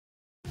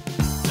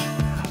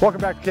Welcome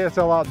back to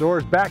KSL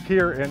Outdoors, back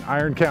here in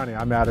Iron County.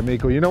 I'm Adam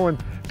Meikle. You know, when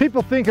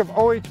people think of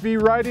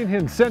OHV riding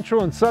in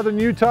central and southern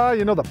Utah,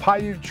 you know, the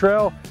Paiute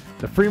Trail,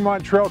 the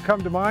Fremont Trail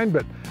come to mind,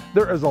 but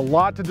there is a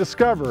lot to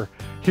discover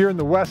here in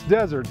the West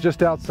Desert,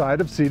 just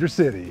outside of Cedar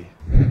City.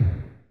 Going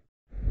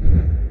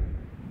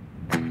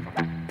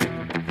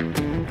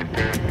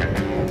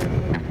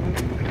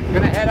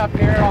to head up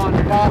here on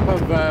top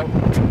of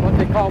what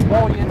they call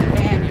Bullion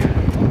Canyon.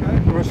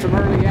 There was some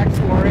early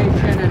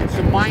exploration and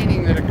some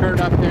mining that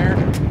occurred up there.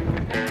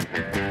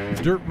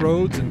 Dirt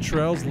roads and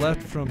trails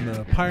left from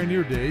the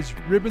pioneer days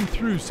ribbon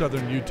through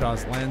southern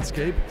Utah's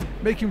landscape,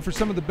 making for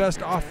some of the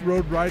best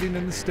off-road riding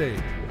in the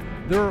state.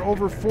 There are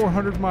over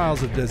 400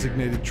 miles of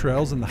designated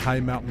trails in the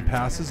high mountain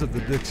passes of the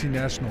Dixie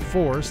National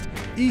Forest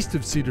east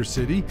of Cedar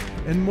City,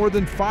 and more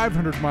than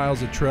 500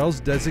 miles of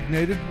trails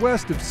designated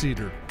west of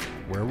Cedar,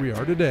 where we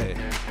are today.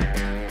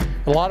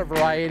 A lot of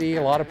variety,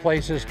 a lot of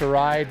places to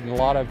ride, and a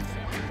lot of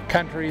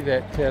country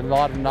that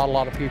not a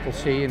lot of people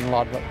see and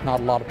not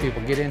a lot of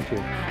people get into.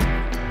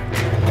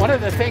 One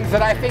of the things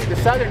that I think the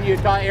southern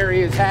Utah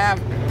areas have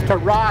to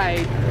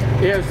ride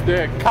is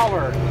the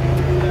color.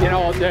 You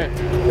know,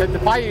 the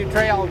Paiute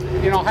Trail,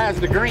 you know, has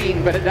the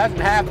green, but it doesn't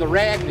have the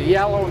red, the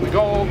yellow, and the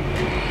gold.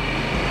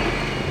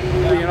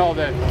 You know,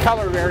 the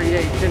color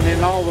variation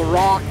in all the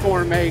rock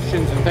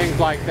formations and things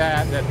like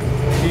that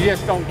you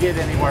just don't get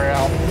anywhere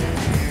else.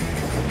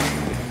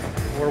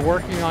 We're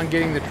working on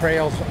getting the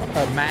trails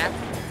mapped,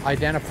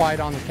 identified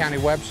on the county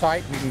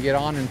website. You can get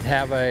on and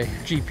have a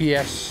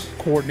GPS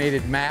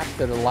coordinated map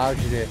that allows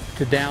you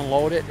to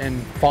download it and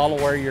follow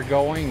where you're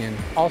going, and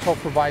also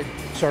provide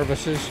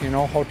services, you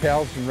know,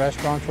 hotels and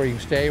restaurants where you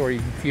can stay, where you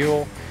can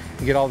fuel,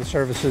 and get all the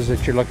services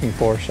that you're looking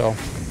for. So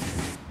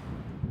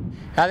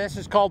now this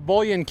is called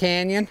Bullion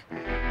Canyon.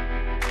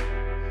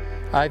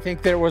 I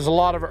think there was a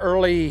lot of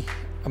early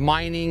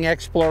mining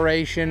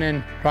exploration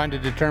and trying to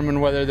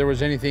determine whether there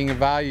was anything of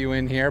value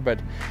in here,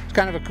 but it's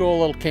kind of a cool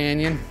little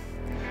canyon,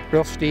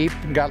 real steep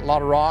and got a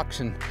lot of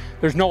rocks, and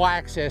there's no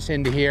access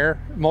into here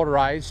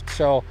motorized,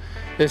 so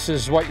this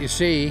is what you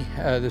see.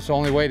 This is the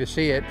only way to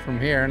see it from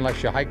here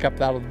unless you hike up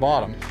out of the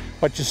bottom.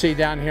 What you see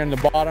down here in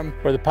the bottom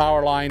where the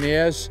power line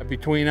is,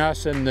 between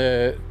us and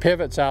the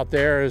pivots out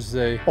there, is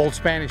the Old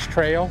Spanish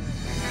Trail.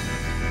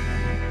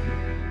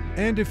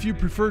 And if you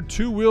prefer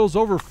 2 wheels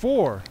over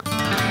 4,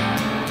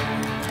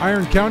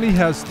 Iron County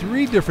has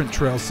 3 different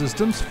trail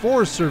systems,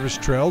 Forest Service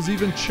trails,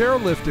 even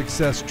chairlift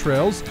access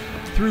trails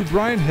through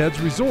Brian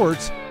Head's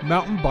Resorts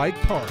Mountain Bike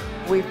Park.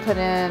 We've put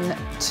in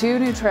 2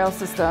 new trail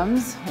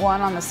systems, one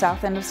on the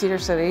south end of Cedar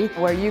City,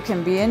 where you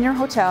can be in your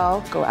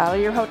hotel, go out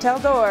of your hotel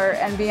door,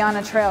 and be on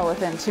a trail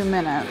within 2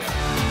 minutes.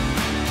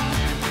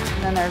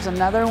 And then there's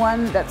another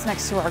one that's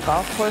next to our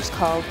golf course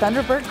called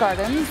Thunderbird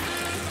Gardens,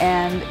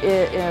 and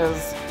it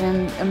is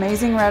in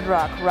amazing red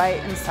rock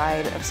right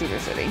inside of Cedar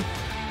City.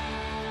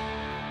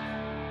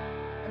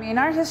 I mean,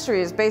 our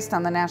history is based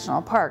on the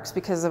national parks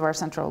because of our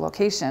central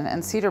location,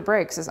 and Cedar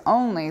Breaks is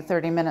only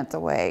 30 minutes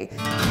away.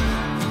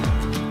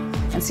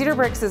 And Cedar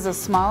Breaks is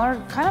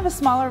kind of a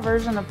smaller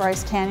version of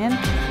Bryce Canyon,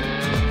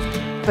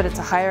 but it's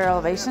a higher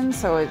elevation,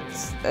 so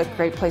it's a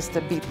great place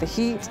to beat the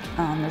heat.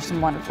 There's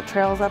some wonderful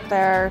trails up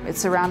there. It's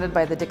surrounded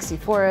by the Dixie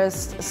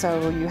Forest,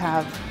 so you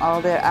have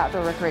all the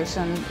outdoor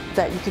recreation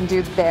that you can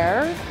do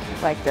there,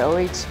 like the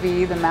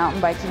OHV, the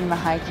mountain biking, the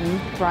hiking.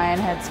 Brian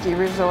Head Ski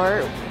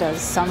Resort does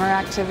summer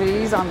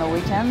activities on the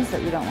weekends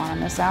that you don't want to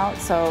miss out.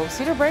 So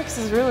Cedar Breaks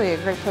is really a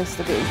great place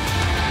to be.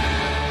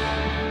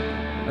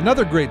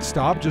 Another great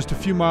stop just a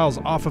few miles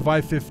off of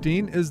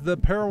I-15 is the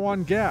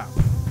Parowan Gap.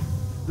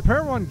 The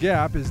Parowan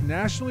Gap is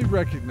nationally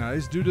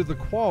recognized due to the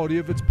quality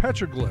of its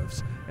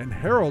petroglyphs and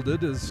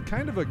heralded as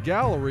kind of a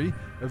gallery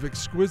of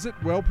exquisite,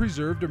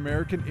 well-preserved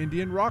American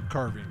Indian rock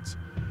carvings.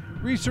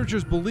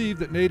 Researchers believe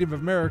that Native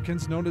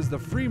Americans known as the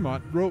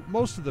Fremont wrote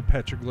most of the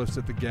petroglyphs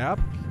at the Gap.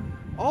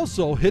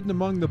 Also hidden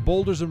among the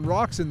boulders and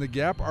rocks in the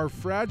Gap are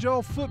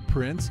fragile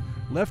footprints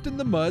left in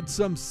the mud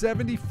some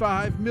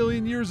 75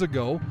 million years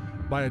ago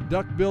by a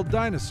duck-billed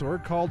dinosaur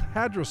called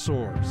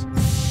hadrosaurs.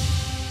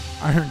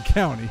 Iron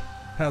County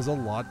has a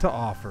lot to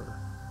offer.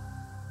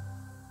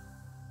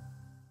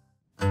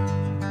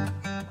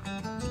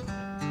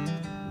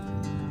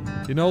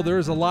 You know,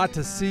 there's a lot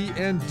to see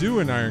and do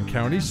in Iron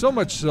County, so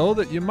much so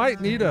that you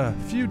might need a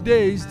few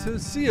days to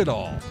see it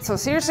all. So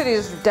Cedar City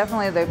is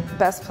definitely the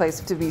best place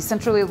to be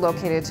centrally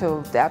located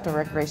to the outdoor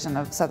recreation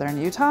of southern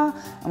Utah,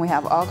 and we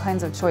have all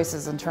kinds of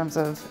choices in terms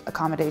of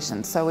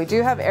accommodations. So we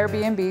do have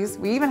Airbnbs.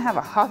 We even have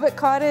a Hobbit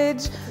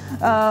cottage.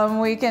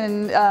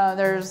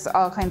 There's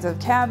all kinds of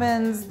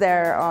cabins.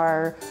 There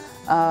are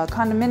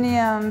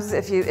condominiums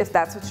if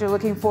that's what you're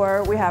looking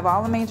for. We have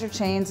all the major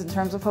chains in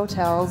terms of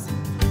hotels.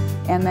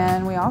 And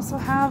then we also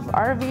have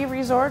RV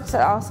resorts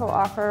that also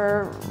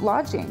offer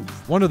lodging.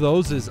 One of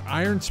those is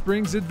Iron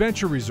Springs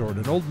Adventure Resort,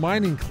 an old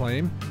mining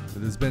claim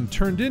that has been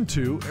turned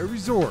into a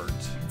resort.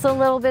 It's a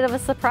little bit of a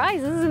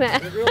surprise, isn't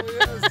it? It really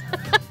is.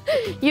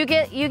 You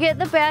get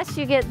the best,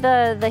 you get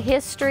the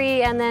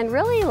history, and then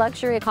really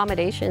luxury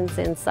accommodations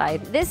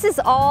inside. This is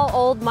all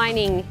old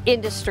mining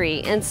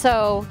industry, and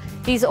so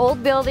these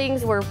old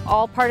buildings were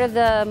all part of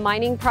the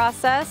mining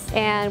process,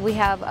 and we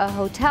have a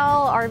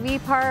hotel,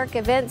 RV park,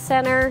 event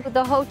center.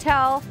 The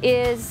hotel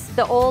is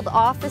the old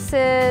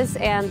offices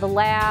and the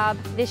lab.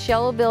 This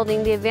yellow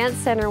building, the event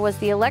center, was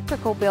the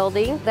electrical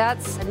building.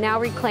 That's now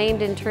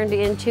reclaimed and turned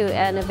into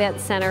an event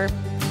center.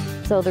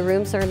 So the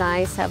rooms are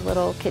nice, have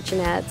little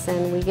kitchenettes,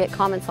 and we get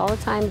comments all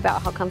the time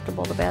about how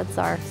comfortable the beds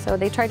are. So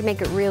they try to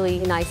make it really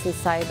nice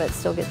inside, but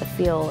still get the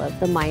feel of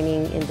the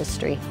mining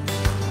industry.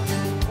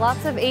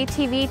 Lots of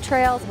ATV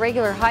trails,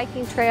 regular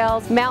hiking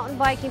trails, mountain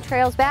biking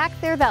trails. Back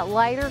there, that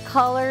lighter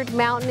colored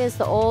mountain is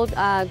the old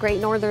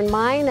Great Northern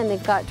Mine, and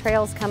they've got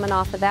trails coming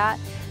off of that.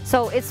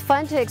 So it's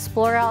fun to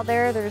explore out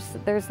there.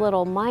 There's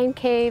little mine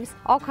caves,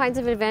 all kinds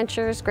of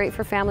adventures, great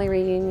for family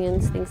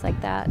reunions, things like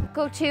that.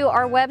 Go to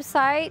our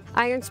website,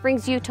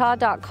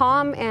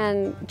 ironspringsutah.com,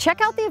 and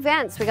check out the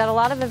events. We got a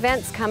lot of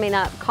events coming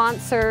up,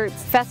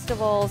 concerts,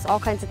 festivals, all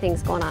kinds of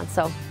things going on.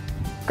 So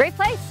great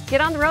place. Get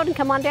on the road and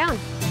come on down.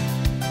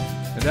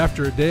 And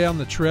after a day on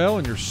the trail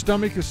and your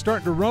stomach is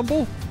starting to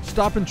rumble,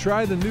 stop and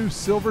try the new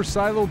Silver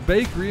Silo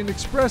Bakery and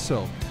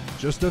Espresso,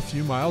 just a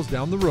few miles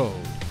down the road.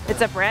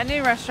 It's a brand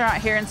new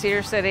restaurant here in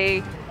Cedar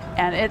City,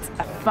 and it's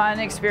a fun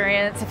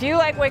experience. If you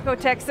like Waco,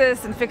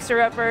 Texas and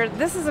fixer-upper,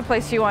 this is a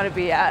place you want to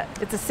be at.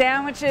 It's a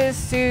sandwiches,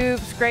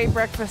 soups, great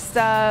breakfast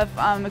stuff,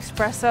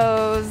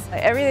 espressos,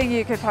 everything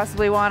you could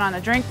possibly want on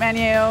a drink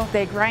menu.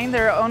 They grind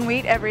their own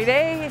wheat every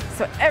day,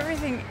 so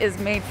everything is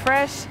made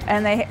fresh,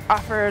 and they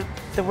offer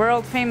the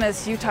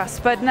world-famous Utah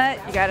Spud Nut.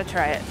 You got to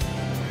try it.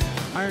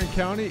 Iron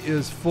County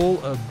is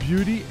full of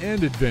beauty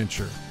and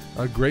adventure.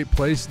 A great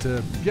place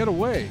to get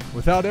away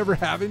without ever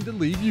having to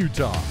leave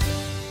Utah.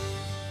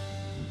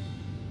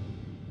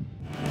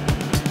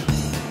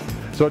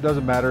 So it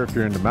doesn't matter if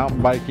you're into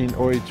mountain biking,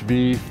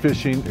 OHV,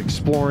 fishing,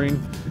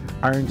 exploring,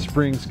 Iron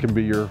Springs can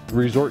be your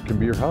resort, can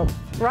be your hub.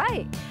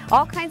 Right.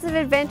 All kinds of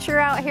adventure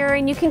out here,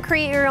 and you can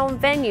create your own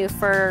venue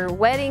for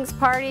weddings,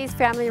 parties,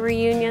 family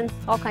reunions,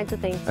 all kinds of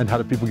things. And how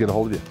do people get a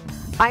hold of you?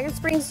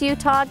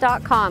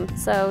 ironspringsutah.com.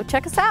 So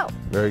check us out.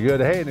 Very good.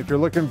 Hey, and if you're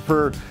looking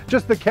for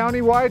just the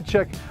county-wide,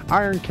 check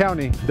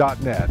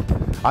ironcounty.net.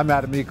 I'm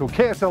Adam Meikle,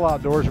 KSL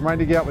Outdoors,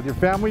 reminding you out with your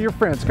family, your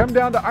friends. Come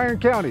down to Iron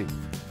County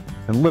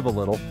and live a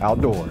little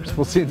outdoors.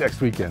 We'll see you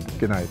next weekend.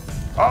 Good night.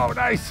 Oh,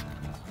 nice.